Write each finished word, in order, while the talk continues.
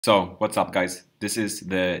So what's up, guys? This is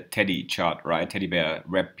the teddy chart, right? Teddy bear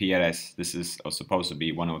rep PLS. This is supposed to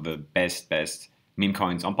be one of the best meme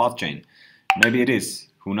coins on Pathchain. Maybe it is,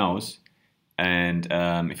 who knows? And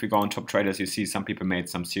if we go on top traders, you see some people made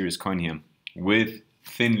some serious coin here with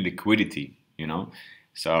thin liquidity, you know?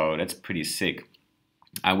 So that's pretty sick.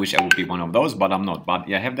 I wish I would be one of those, but I'm not. But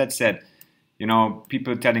yeah, have that said, you know,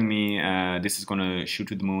 people telling me this is gonna shoot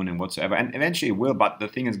to the moon and whatsoever, and eventually it will. But the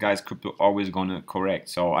thing is, guys, crypto always gonna correct.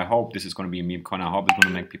 So I hope this is gonna be a meme coin. I hope it's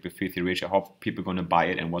gonna make people filthy rich. I hope people gonna buy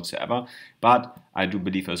it and whatsoever. But I do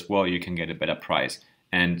believe as well you can get a better price.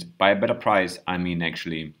 And by a better price, I mean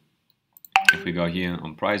actually, if we go here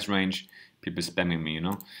on price range, people spamming me, you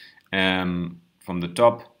know, from the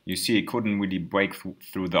top, you see it couldn't really break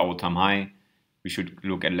through the all-time high. We should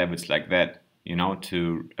look at levels like that, you know,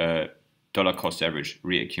 to dollar cost average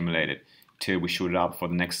reaccumulated till we shoot it up for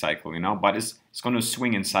the next cycle, you know. But it's going to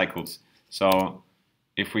swing in cycles. So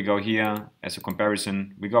if we go here as a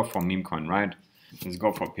comparison, we go for meme coin, right? Let's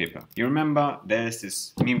go for paper. You remember there's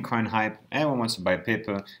this meme coin hype. Everyone wants to buy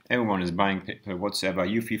paper. Everyone is buying paper whatsoever.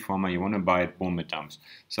 You fee farmer, you want to buy it, boom, it dumps.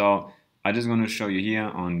 So I'm just going to show you here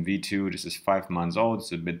on V2. This is 5 months old.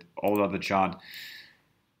 It's a bit older, the chart.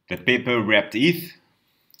 The paper wrapped ETH,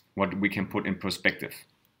 what we can put in perspective.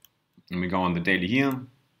 And we go on the daily here,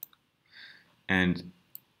 and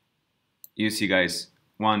you see, guys,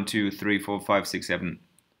 1, 2, 3, 4, 5, 6, 7.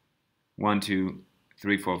 1, 2,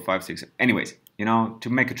 3, 4, 5, 6. Anyways, you know, to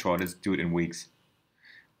make it short, let's do it in weeks.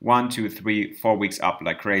 1, 2, 3, 4 weeks up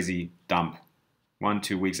like crazy, dump. 1,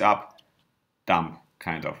 2 weeks up, dump,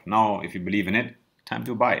 kind of. Now, if you believe in it, time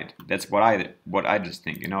to buy it. That's what I just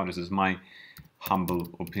think. You know, this is my humble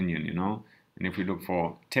opinion. You know, and if we look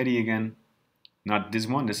for Teddy again. Not this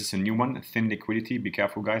one, this is a new one, thin liquidity. Be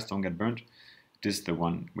careful, guys, don't get burnt. This is the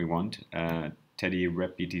one we want. Teddy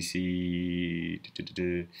rep BTC.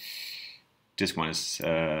 This one is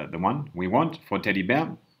the one we want for Teddy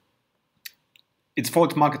Bear. It's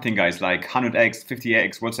false marketing, guys, like 100x,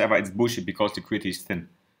 50x, whatsoever. It's bullshit because the liquidity is thin.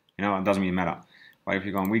 You know, it doesn't really matter. But if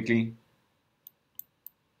you go on weekly,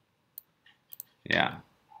 yeah,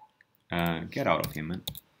 get out of here, man.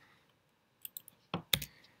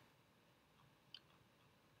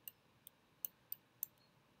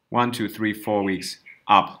 1, 2, 3, 4 weeks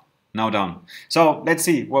up, now down. So let's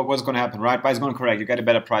see what's going to happen, right? But it's going to correct. You get a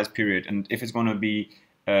better price period, and if it's going to be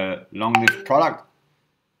a long-lived product,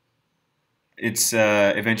 it's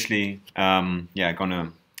eventually gonna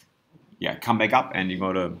come back up, and you're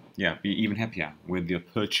gonna be even happier with your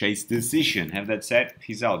purchase decision. Have that said,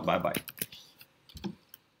 peace out, bye bye.